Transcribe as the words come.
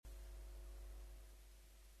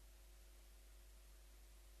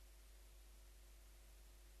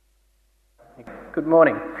Good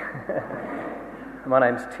morning. My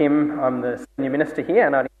name's Tim. I'm the senior minister here,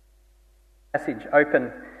 and I'd like the passage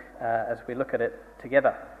open as we look at it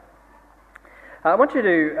together. I want you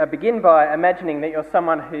to begin by imagining that you're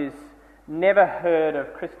someone who's never heard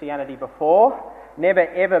of Christianity before, never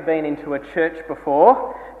ever been into a church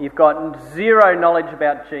before. You've got zero knowledge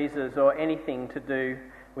about Jesus or anything to do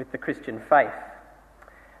with the Christian faith.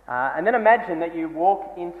 And then imagine that you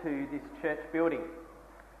walk into this church building.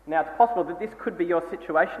 Now, it's possible that this could be your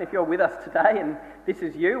situation. If you're with us today and this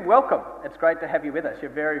is you, welcome. It's great to have you with us. You're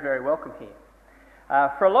very, very welcome here.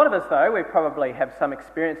 For a lot of us, though, we probably have some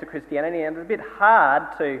experience of Christianity, and it's a bit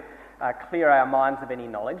hard to clear our minds of any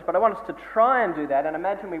knowledge. But I want us to try and do that, and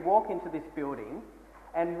imagine we walk into this building,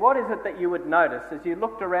 and what is it that you would notice? As you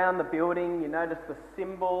looked around the building, you notice the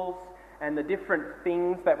symbols and the different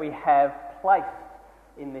things that we have placed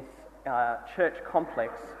in this church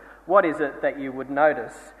complex. What is it that you would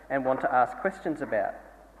notice and want to ask questions about?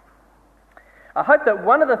 I hope that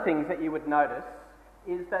one of the things that you would notice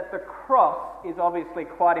is that the cross is obviously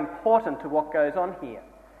quite important to what goes on here.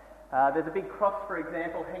 There's a big cross, for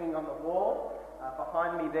example, hanging on the wall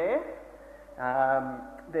behind me there.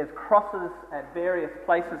 There's crosses at various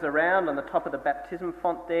places around on the top of the baptism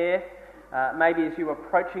font there. Maybe as you were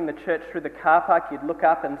approaching the church through the car park, you'd look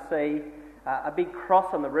up and see a big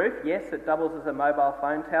cross on the roof. Yes, it doubles as a mobile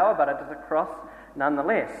phone tower, but it is a cross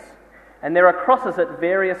nonetheless. And there are crosses at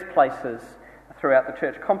various places throughout the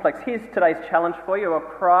church complex. Here's today's challenge for you, a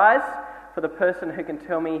prize for the person who can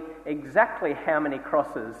tell me exactly how many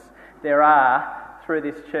crosses there are through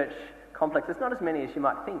this church complex. It's not as many as you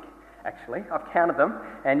might think, actually. I've counted them,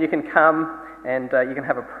 and you can come and you can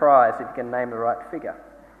have a prize if you can name the right figure.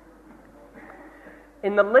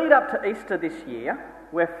 In the lead up to Easter this year,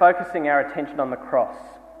 we're focusing our attention on the cross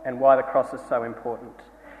and why the cross is so important.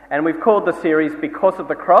 And we've called the series Because of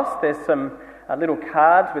the Cross. There's some little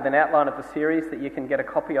cards with an outline of the series that you can get a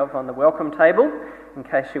copy of on the welcome table in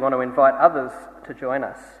case you want to invite others to join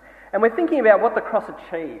us. And we're thinking about what the cross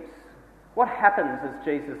achieves. What happens as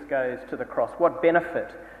Jesus goes to the cross? What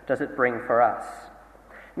benefit does it bring for us?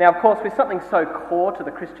 Now, of course, with something so core to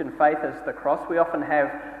the Christian faith as the cross, we often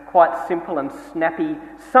have quite simple and snappy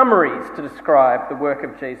summaries to describe the work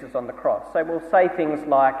of Jesus on the cross. So we'll say things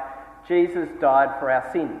like, Jesus died for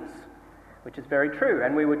our sins, which is very true.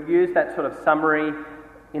 And we would use that sort of summary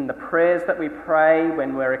in the prayers that we pray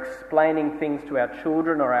when we're explaining things to our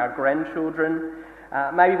children or our grandchildren.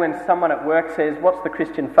 Maybe when someone at work says, what's the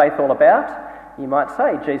Christian faith all about? You might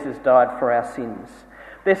say, Jesus died for our sins.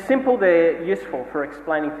 They're simple, they're useful for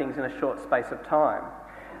explaining things in a short space of time.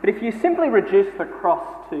 But if you simply reduce the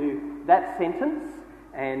cross to that sentence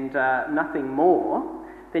and nothing more,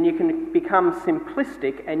 then you can become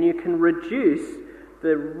simplistic and you can reduce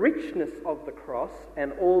the richness of the cross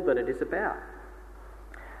and all that it is about.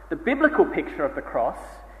 The biblical picture of the cross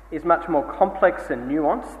is much more complex and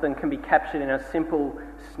nuanced than can be captured in a simple,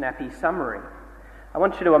 snappy summary. I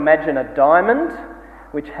want you to imagine a diamond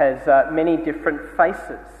which has many different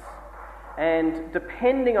faces. And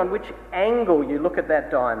depending on which angle you look at that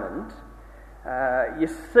diamond, you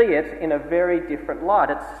see it in a very different light.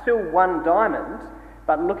 It's still one diamond,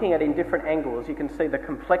 but looking at it in different angles, you can see the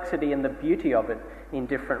complexity and the beauty of it in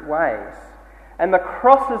different ways. And the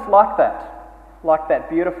cross is like that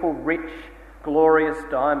beautiful, rich, glorious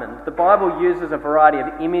diamond. The Bible uses a variety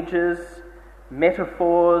of images,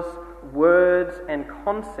 metaphors, words, and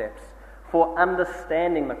concepts for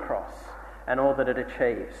understanding the cross and all that it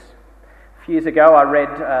achieves. A few years ago I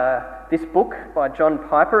read this book by John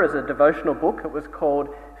Piper as a devotional book. It was called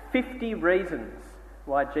 50 Reasons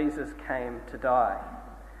Why Jesus Came to Die.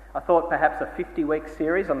 I thought perhaps a 50-week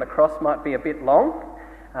series on the cross might be a bit long,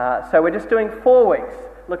 so we're just doing 4 weeks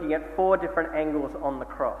looking at 4 different angles on the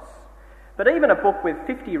cross. But even a book with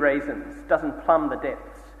 50 reasons doesn't plumb the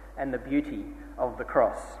depths and the beauty of the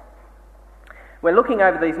cross. We're looking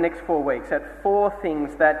over these next 4 weeks at 4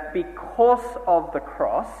 things that, because of the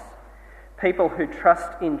cross, people who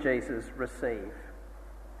trust in Jesus receive.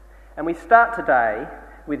 And we start today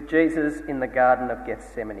with Jesus in the Garden of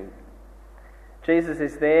Gethsemane. Jesus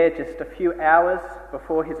is there just a few hours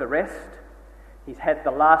before his arrest. He's had the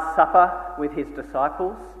Last Supper with his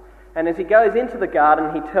disciples. And as he goes into the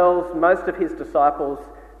garden, he tells most of his disciples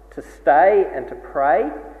to stay and to pray.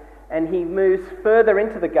 And he moves further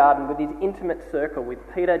into the garden with his intimate circle with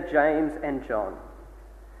Peter, James and John.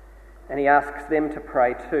 And he asks them to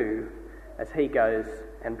pray too as he goes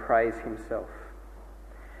and prays himself.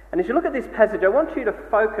 And as you look at this passage, I want you to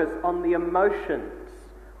focus on the emotions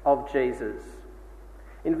of Jesus.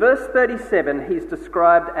 In verse 37, he's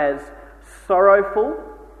described as sorrowful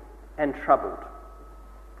and troubled.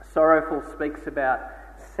 Sorrowful speaks about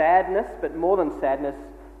sadness, but more than sadness,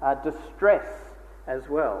 distress as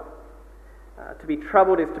well. To be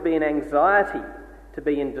troubled is to be in anxiety, to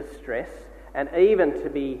be in distress, and even to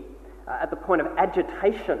be at the point of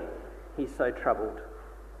agitation. He's so troubled.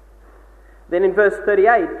 Then in verse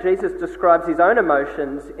 38, Jesus describes his own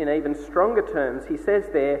emotions in even stronger terms. He says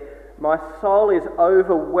there, "My soul is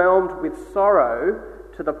overwhelmed with sorrow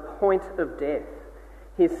to the point of death."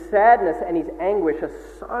 His sadness and his anguish are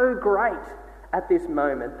so great at this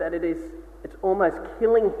moment that it's almost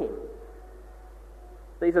killing him.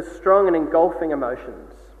 These are strong and engulfing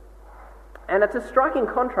emotions. And it's a striking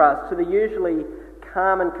contrast to the usually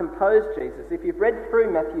calm and composed Jesus. If you've read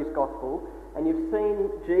through Matthew's Gospel and you've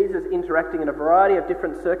seen Jesus interacting in a variety of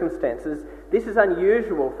different circumstances, this is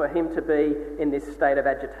unusual for him to be in this state of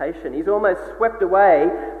agitation. He's almost swept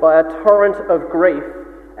away by a torrent of grief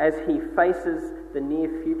as he faces the near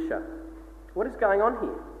future. What is going on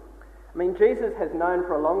here? I mean, Jesus has known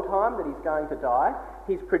for a long time that he's going to die.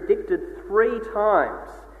 He's predicted 3 times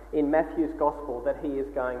in Matthew's Gospel that he is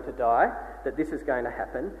going to die, that this is going to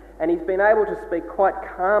happen, and he's been able to speak quite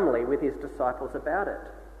calmly with his disciples about it.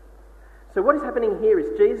 So what is happening here?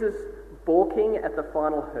 Is Jesus balking at the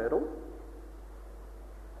final hurdle?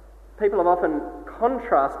 People have often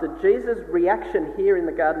contrasted Jesus' reaction here in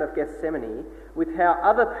the Garden of Gethsemane with how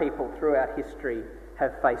other people throughout history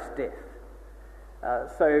have faced death.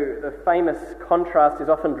 So the famous contrast is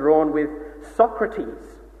often drawn with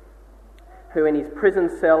Socrates, who in his prison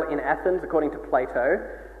cell in Athens, according to Plato,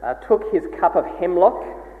 took his cup of hemlock,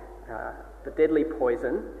 the deadly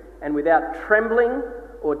poison, and without trembling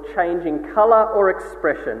or changing colour or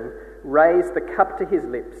expression, raised the cup to his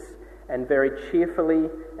lips and very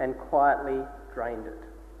cheerfully and quietly drained it.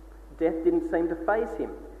 Death didn't seem to faze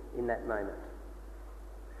him in that moment.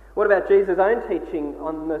 What about Jesus' own teaching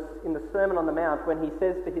in the Sermon on the Mount when he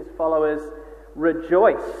says to his followers,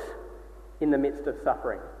 "Rejoice in the midst of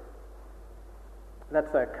suffering"?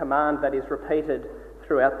 That's a command that is repeated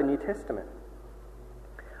throughout the New Testament.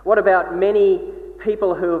 What about many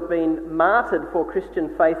people who have been martyred for Christian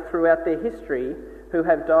faith throughout their history, who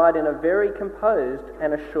have died in a very composed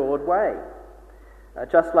and assured way?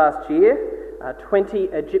 Just last year, 20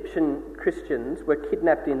 Egyptian Christians were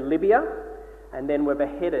kidnapped in Libya and then were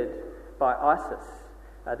beheaded by ISIS.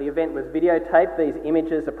 The event was videotaped. These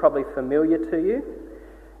images are probably familiar to you.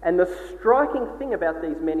 And the striking thing about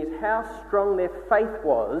these men is how strong their faith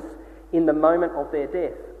was in the moment of their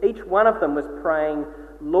death. Each one of them was praying,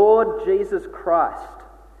 "Lord Jesus Christ,"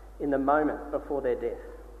 in the moment before their death.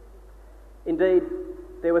 Indeed,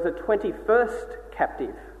 there was a 21st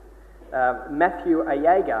captive, Matthew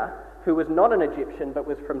Ayaga, who was not an Egyptian but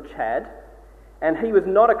was from Chad, and he was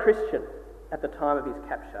not a Christian at the time of his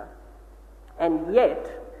capture. And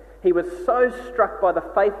yet, he was so struck by the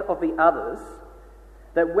faith of the others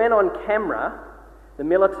that when on camera, the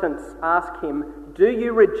militants ask him, "Do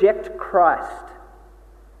you reject Christ?"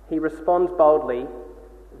 He responds boldly,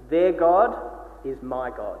 "Their God is my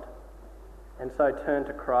God," and so turned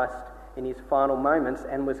to Christ in his final moments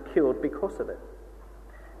and was killed because of it.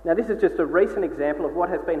 Now, this is just a recent example of what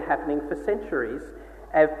has been happening for centuries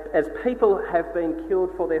as people have been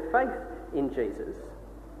killed for their faith in Jesus.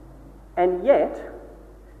 And yet,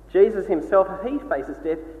 Jesus himself, as he faces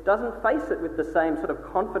death, doesn't face it with the same sort of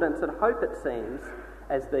confidence and hope, it seems,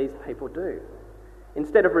 as these people do.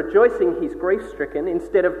 Instead of rejoicing, he's grief-stricken.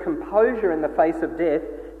 Instead of composure in the face of death,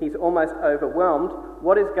 he's almost overwhelmed.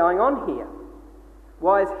 What is going on here?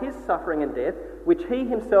 Why is his suffering and death, which he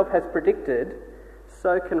himself has predicted,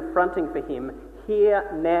 so confronting for him here,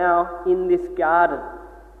 now, in this garden?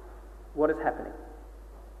 What is happening?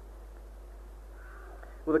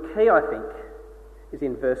 Well, the key, I think, is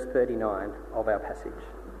in verse 39 of our passage.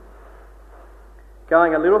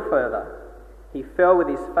 Going a little further, he fell with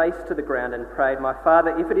his face to the ground and prayed, "My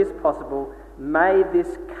Father, if it is possible, may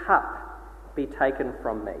this cup be taken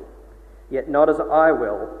from me. Yet not as I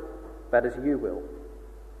will, but as you will."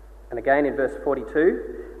 And again in verse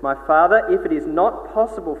 42, "My Father, if it is not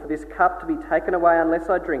possible for this cup to be taken away unless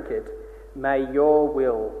I drink it, may your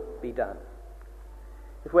will be done."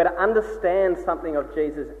 If we're to understand something of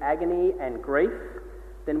Jesus' agony and grief,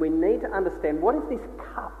 then we need to understand, what is this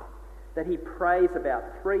cup that he prays about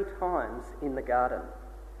 3 times in the garden?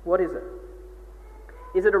 What is it?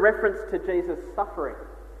 Is it a reference to Jesus' suffering?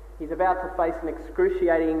 He's about to face an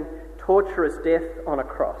excruciating, torturous death on a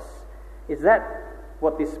cross. Is that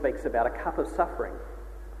what this speaks about, a cup of suffering?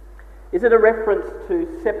 Is it a reference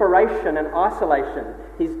to separation and isolation?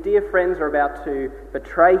 His dear friends are about to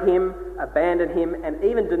betray him, abandon him, and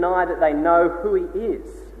even deny that they know who he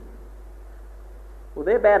is. Well,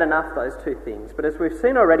 they're bad enough, those two things, but as we've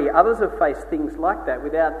seen already, others have faced things like that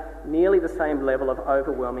without nearly the same level of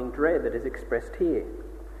overwhelming dread that is expressed here.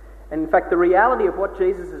 And in fact, the reality of what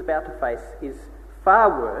Jesus is about to face is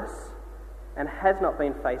far worse and has not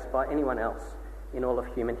been faced by anyone else in all of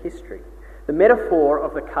human history. The metaphor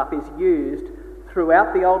of the cup is used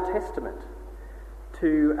throughout the Old Testament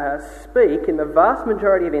to speak, in the vast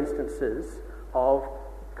majority of instances, of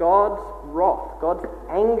God's wrath, God's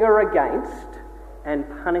anger against and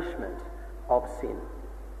punishment of sin.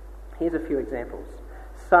 Here's a few examples.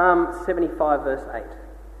 Psalm 75 verse 8.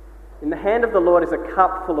 In the hand of the Lord is a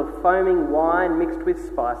cup full of foaming wine mixed with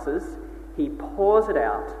spices. He pours it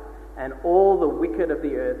out, and all the wicked of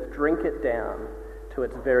the earth drink it down to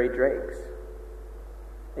its very dregs.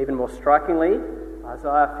 Even more strikingly,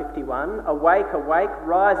 Isaiah 51, awake, awake,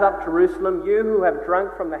 rise up, Jerusalem, you who have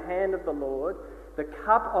drunk from the hand of the Lord the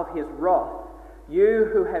cup of his wrath, you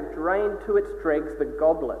who have drained to its dregs the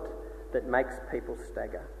goblet that makes people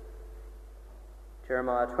stagger.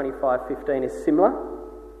 Jeremiah 25:15 is similar.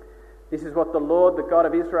 This is what the Lord, the God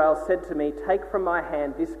of Israel, said to me, take from my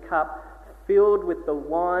hand this cup filled with the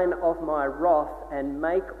wine of my wrath, and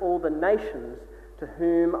make all the nations to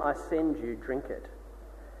whom I send you drink it.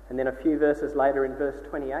 And then a few verses later in verse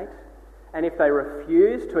 28, and if they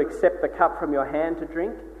refuse to accept the cup from your hand to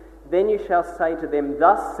drink, then you shall say to them,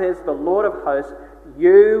 thus says the Lord of hosts,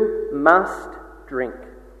 you must drink.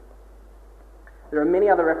 There are many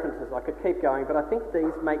other references. I could keep going, but I think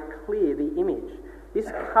these make clear the image. This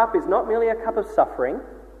cup is not merely a cup of suffering.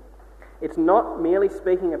 It's not merely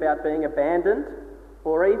speaking about being abandoned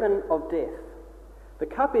or even of death. The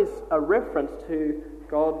cup is a reference to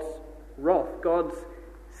God's wrath, God's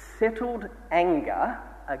settled anger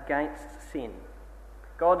against sin,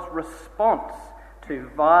 God's response to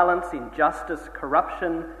violence, injustice,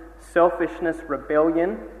 corruption, selfishness,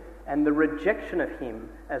 rebellion, and the rejection of him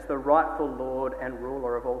as the rightful Lord and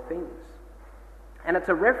ruler of all things. And it's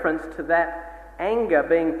a reference to that anger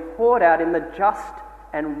being poured out in the just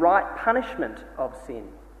and right punishment of sin.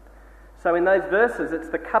 So in those verses, it's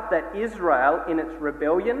the cup that Israel, in its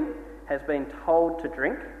rebellion, has been told to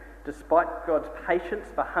drink. Despite God's patience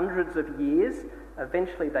for hundreds of years,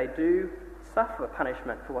 eventually they do suffer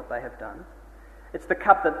punishment for what they have done. It's the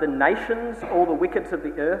cup that the nations, all the wickeds of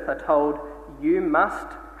the earth, are told, you must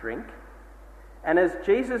drink. And as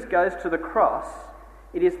Jesus goes to the cross,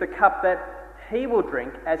 it is the cup that he will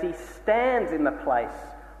drink as he stands in the place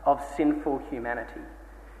of sinful humanity.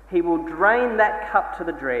 He will drain that cup to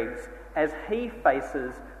the dregs as he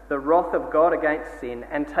faces the wrath of God against sin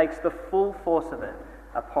and takes the full force of it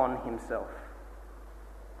upon himself.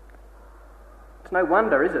 It's no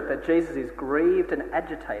wonder, is it, that Jesus is grieved and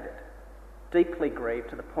agitated, deeply grieved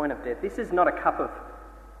to the point of death. This is not a cup of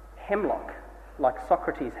hemlock like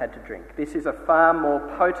Socrates had to drink. This is a far more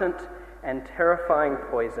potent and terrifying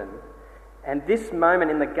poison. And this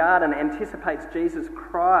moment in the garden anticipates Jesus'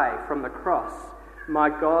 cry from the cross, my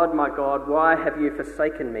God, why have you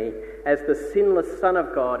forsaken me?" as the sinless Son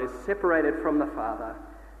of God is separated from the Father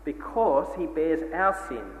because he bears our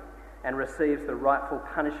sin and receives the rightful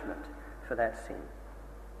punishment for that sin.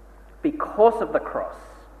 Because of the cross,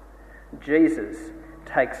 Jesus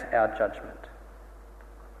takes our judgment.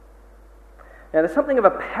 Now, there's something of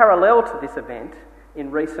a parallel to this event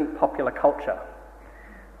in recent popular culture.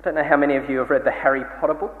 I don't know how many of you have read the Harry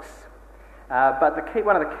Potter books, but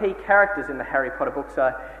one of the key characters in the Harry Potter books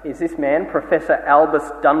is this man, Professor Albus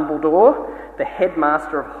Dumbledore, the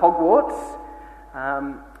headmaster of Hogwarts.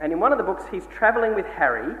 And in one of the books, he's travelling with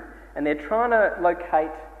Harry, and they're trying to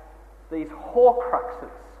locate these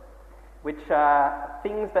Horcruxes, which are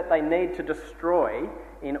things that they need to destroy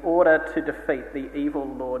in order to defeat the evil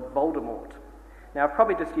Lord Voldemort. Now, I've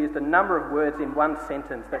probably just used a number of words in one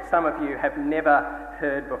sentence that some of you have never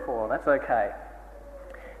heard before. That's okay.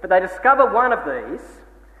 But they discover one of these,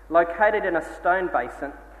 located in a stone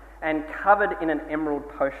basin and covered in an emerald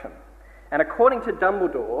potion. And according to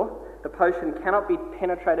Dumbledore, the potion cannot be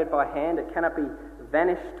penetrated by hand, it cannot be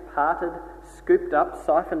vanished, parted, scooped up,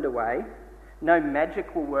 siphoned away. No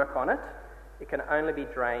magic will work on it. It can only be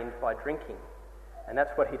drained by drinking. And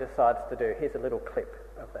that's what he decides to do. Here's a little clip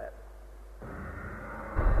of that.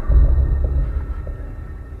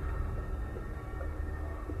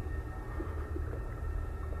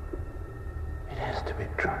 It has to be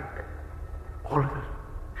drunk. All of it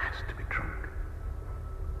has to be drunk.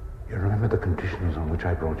 You remember the conditions on which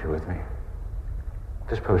I brought you with me?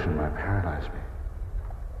 This potion might paralyze me.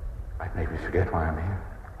 Might make me forget why I'm here.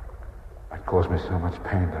 Might cause me so much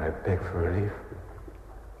pain that I beg for relief.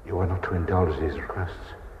 You are not to indulge these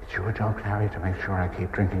requests. It's your job, Harry, to make sure I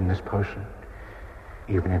keep drinking this potion.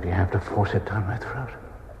 even if you have to force it down my throat.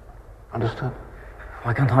 Understood?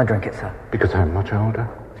 Why can't I drink it, sir? Because I'm much older,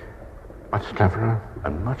 much cleverer,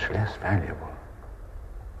 and much less valuable.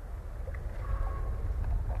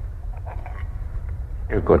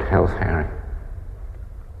 Your good health, Harry.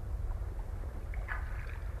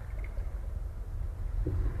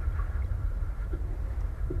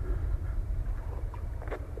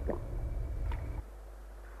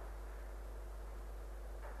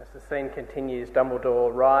 As the scene continues,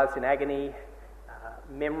 Dumbledore writhes in agony.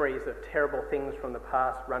 Memories of terrible things from the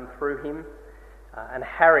past run through him. And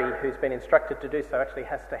Harry, who's been instructed to do so, actually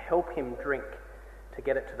has to help him drink to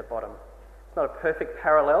get it to the bottom. It's not a perfect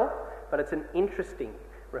parallel, but it's an interesting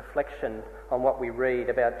reflection on what we read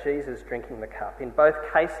about Jesus drinking the cup. In both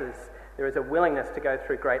cases, there is a willingness to go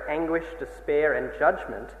through great anguish, despair, and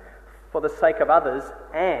judgment for the sake of others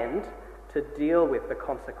and to deal with the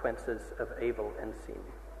consequences of evil and sin.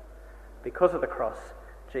 Because of the cross,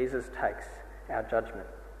 Jesus takes our judgment.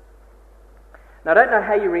 Now, I don't know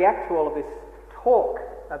how you react to all of this talk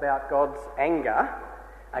about God's anger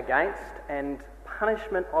against and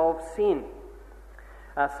punishment of sin.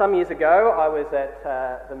 Some years ago, I was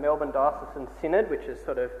at the Melbourne Diocesan Synod, which is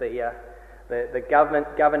sort of the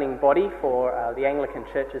governing body for the Anglican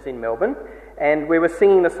churches in Melbourne, and we were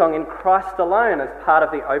singing the song "In Christ Alone" as part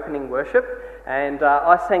of the opening worship, and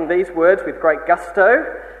I sang these words with great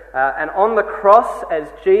gusto, and on the cross as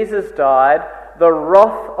Jesus died, the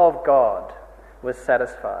wrath of God was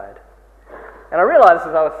satisfied. And I realised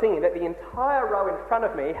as I was singing that the entire row in front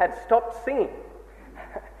of me had stopped singing.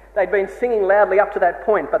 They'd been singing loudly up to that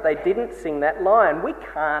point, but they didn't sing that line. We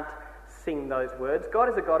can't sing those words. God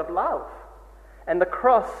is a God of love. And the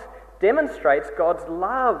cross demonstrates God's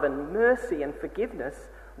love and mercy and forgiveness.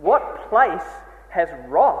 What place has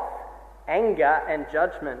wrath, anger, and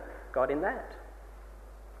judgment got in that?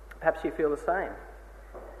 Perhaps you feel the same.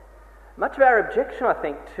 Much of our objection, I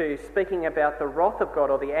think, to speaking about the wrath of God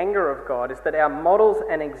or the anger of God is that our models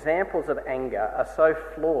and examples of anger are so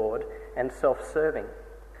flawed and self-serving.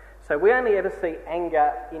 So we only ever see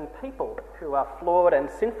anger in people who are flawed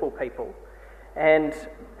and sinful people. And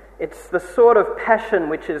it's the sort of passion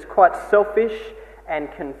which is quite selfish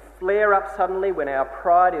and can flare up suddenly when our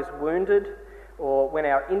pride is wounded or when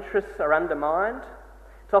our interests are undermined.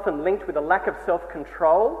 It's often linked with a lack of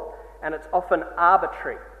self-control, and it's often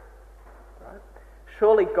arbitrary. Right?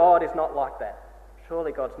 Surely God is not like that.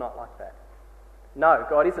 Surely God's not like that. No,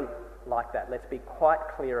 God isn't like that. Let's be quite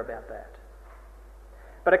clear about that.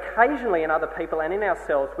 But occasionally in other people and in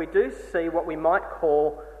ourselves, we do see what we might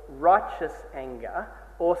call righteous anger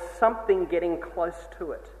or something getting close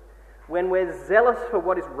to it. When we're zealous for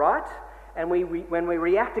what is right and when we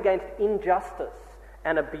react against injustice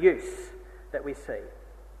and abuse that we see.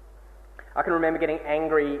 I can remember getting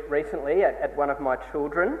angry recently at one of my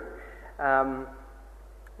children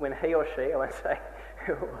when he or she, I won't say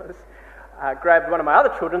who it was, grabbed one of my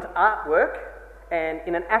other children's artwork and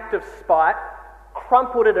in an act of spite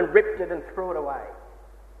crumpled it and ripped it and threw it away.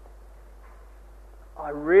 I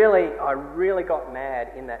really got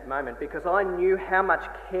mad in that moment because I knew how much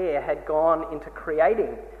care had gone into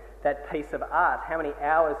creating that piece of art, how many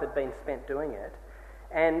hours had been spent doing it,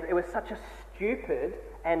 and it was such a stupid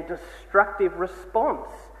and destructive response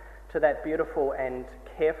to that beautiful and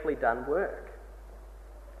carefully done work.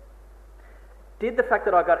 Did the fact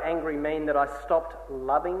that I got angry mean that I stopped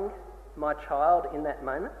loving my child in that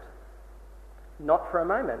moment? Not for a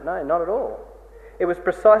moment, no, not at all. It was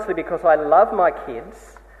precisely because I love my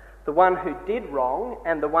kids, the one who did wrong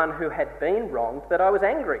and the one who had been wronged, that I was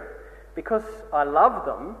angry. Because I love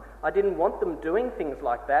them, I didn't want them doing things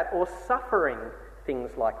like that or suffering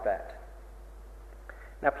things like that.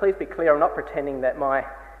 Now please be clear, I'm not pretending that my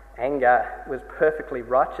anger was perfectly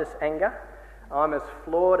righteous anger. I'm as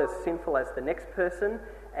flawed, as sinful as the next person,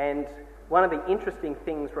 and one of the interesting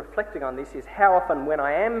things reflecting on this is how often when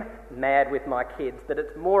I am mad with my kids that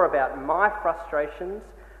it's more about my frustrations,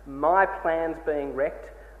 my plans being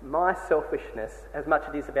wrecked, my selfishness, as much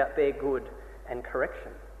as it is about their good and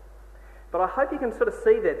correction. But I hope you can sort of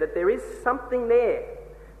see that there is something there,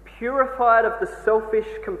 purified of the selfish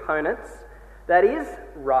components, that is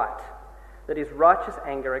right, that is righteous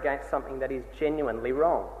anger against something that is genuinely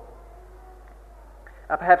wrong.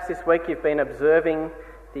 Perhaps this week you've been observing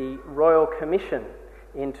the Royal Commission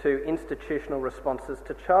into institutional responses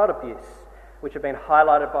to child abuse, which have been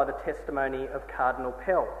highlighted by the testimony of Cardinal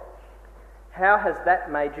Pell. How has that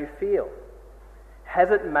made you feel?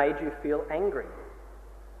 Has it made you feel angry?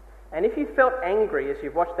 And if you felt angry as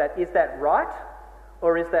you've watched that, is that right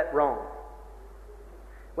or is that wrong?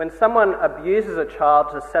 When someone abuses a child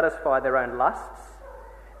to satisfy their own lusts,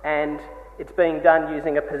 and It's being done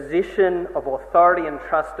using a position of authority and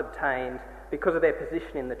trust obtained because of their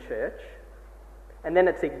position in the church. And then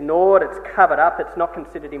it's ignored, it's covered up, it's not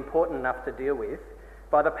considered important enough to deal with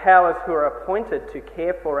by the powers who are appointed to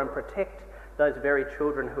care for and protect those very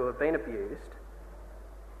children who have been abused.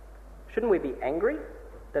 Shouldn't we be angry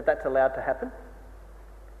that that's allowed to happen?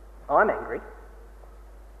 I'm angry.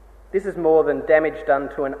 This is more than damage done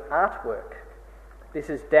to an artwork. This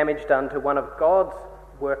is damage done to one of God's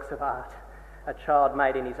works of art, a child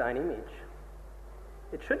made in his own image.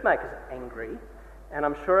 It should make us angry, and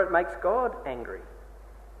I'm sure it makes God angry.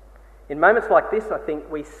 In moments like this, I think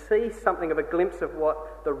we see something of a glimpse of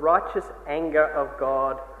what the righteous anger of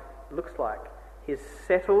God looks like. His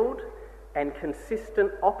settled and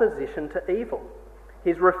consistent opposition to evil.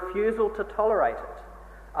 His refusal to tolerate it.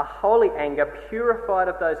 A holy anger purified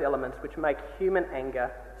of those elements which make human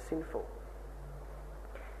anger sinful.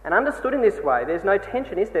 And understood in this way, there's no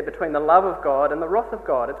tension, is there, between the love of God and the wrath of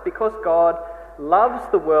God. It's because God loves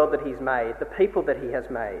the world that he's made, the people that he has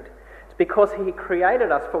made. It's because he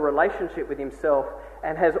created us for relationship with himself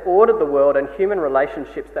and has ordered the world and human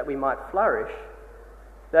relationships that we might flourish,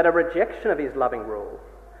 that a rejection of his loving rule,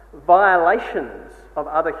 violations of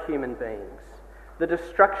other human beings, the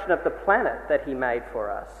destruction of the planet that he made for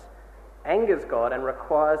us, angers God and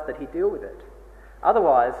requires that he deal with it.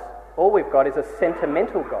 Otherwise, all we've got is a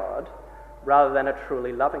sentimental God rather than a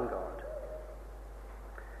truly loving God.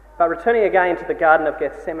 But returning again to the Garden of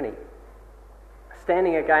Gethsemane,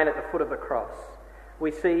 standing again at the foot of the cross,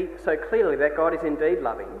 we see so clearly that God is indeed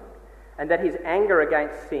loving and that his anger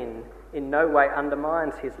against sin in no way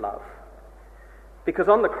undermines his love. Because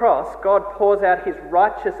on the cross, God pours out his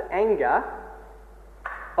righteous anger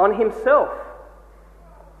on himself.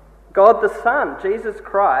 God the Son, Jesus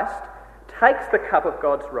Christ, takes the cup of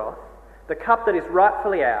God's wrath, the cup that is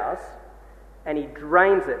rightfully ours, and he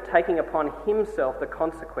drains it, taking upon himself the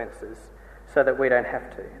consequences so that we don't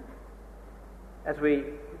have to. As we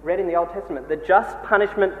read in the Old Testament, the just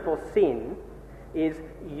punishment for sin is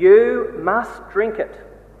you must drink it.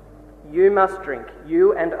 You must drink,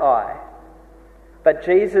 you and I. But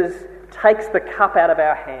Jesus takes the cup out of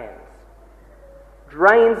our hands,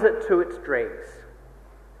 drains it to its dregs,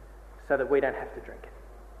 so that we don't have to drink it.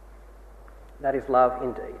 That is love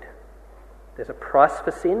indeed. There's a price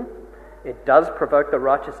for sin. It does provoke the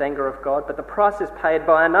righteous anger of God, but the price is paid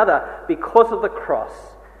by another. Because of the cross,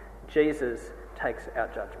 Jesus takes our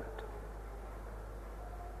judgment.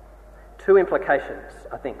 Two implications,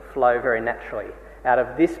 I think, flow very naturally out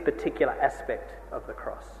of this particular aspect of the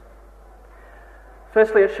cross.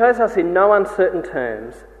 Firstly, it shows us in no uncertain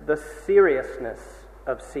terms the seriousness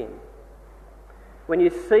of sin. When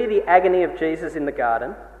you see the agony of Jesus in the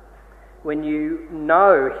garden, when you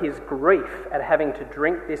know his grief at having to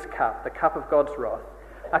drink this cup, the cup of God's wrath,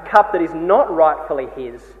 a cup that is not rightfully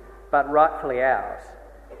his, but rightfully ours,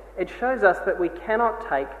 it shows us that we cannot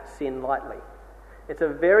take sin lightly. It's a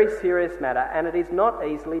very serious matter, and it is not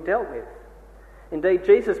easily dealt with. Indeed,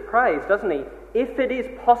 Jesus prays, doesn't he? If it is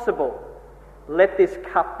possible, let this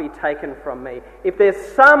cup be taken from me. If there's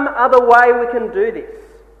some other way we can do this,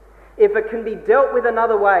 if it can be dealt with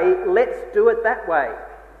another way, let's do it that way.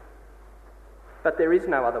 But there is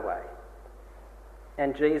no other way.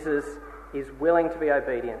 And Jesus is willing to be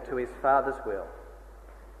obedient to his Father's will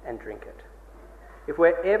and drink it. If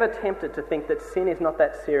we're ever tempted to think that sin is not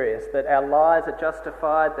that serious, that our lives are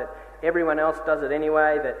justified, that everyone else does it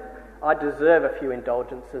anyway, that I deserve a few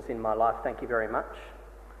indulgences in my life, thank you very much,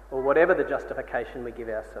 or whatever the justification we give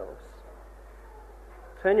ourselves,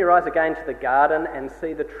 turn your eyes again to the garden and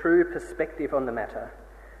see the true perspective on the matter.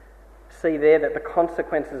 See there that the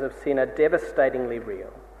consequences of sin are devastatingly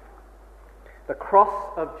real. The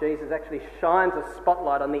cross of Jesus actually shines a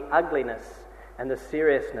spotlight on the ugliness and the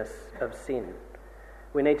seriousness of sin.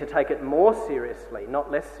 We need to take it more seriously,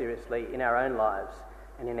 not less seriously, in our own lives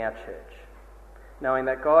and in our church, knowing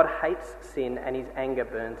that God hates sin and his anger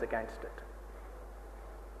burns against it.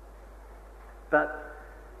 But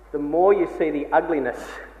the more you see the ugliness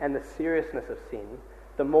and the seriousness of sin,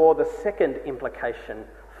 the more the second implication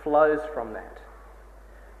flows from that.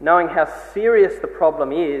 Knowing how serious the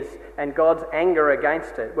problem is and God's anger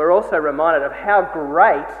against it, we're also reminded of how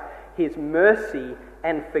great his mercy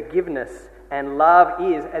and forgiveness and love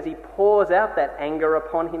is as he pours out that anger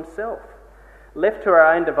upon himself. Left to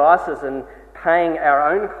our own devices and paying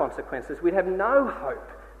our own consequences, we'd have no hope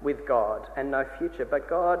with God and no future. But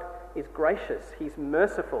God is gracious, he's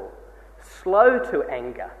merciful, slow to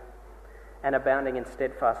anger, and abounding in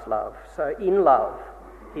steadfast love. So in love,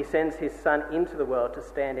 he sends his Son into the world to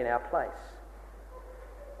stand in our place.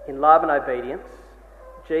 In love and obedience,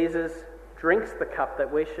 Jesus drinks the cup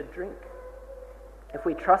that we should drink. If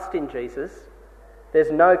we trust in Jesus,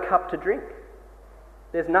 there's no cup to drink.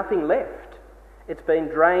 There's nothing left. It's been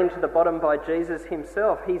drained to the bottom by Jesus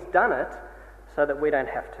himself. He's done it so that we don't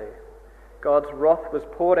have to. God's wrath was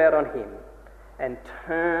poured out on him and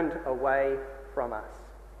turned away from us.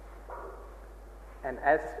 And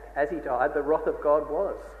as he died, the wrath of God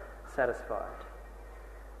was satisfied.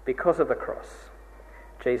 Because of the cross,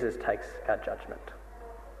 Jesus takes our judgment.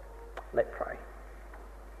 Let's pray.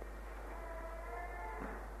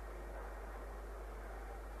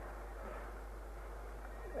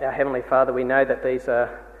 Our Heavenly Father, we know that these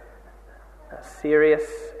are serious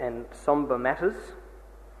and sombre matters.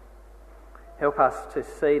 Help us to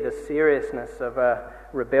see the seriousness of a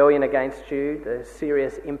rebellion against you, the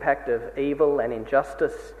serious impact of evil and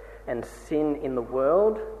injustice and sin in the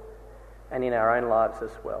world and in our own lives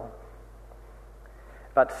as well.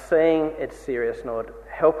 But seeing its serious, Lord,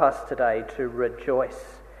 help us today to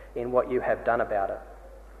rejoice in what you have done about it.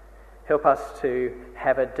 Help us to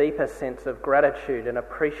have a deeper sense of gratitude and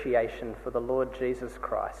appreciation for the Lord Jesus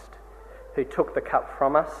Christ, who took the cup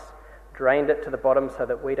from us, drained it to the bottom so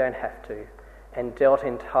that we don't have to, and dealt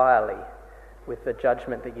entirely with the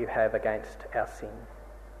judgment that you have against our sin.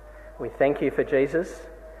 We thank you for Jesus.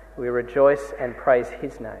 We rejoice and praise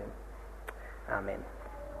his name. Amen.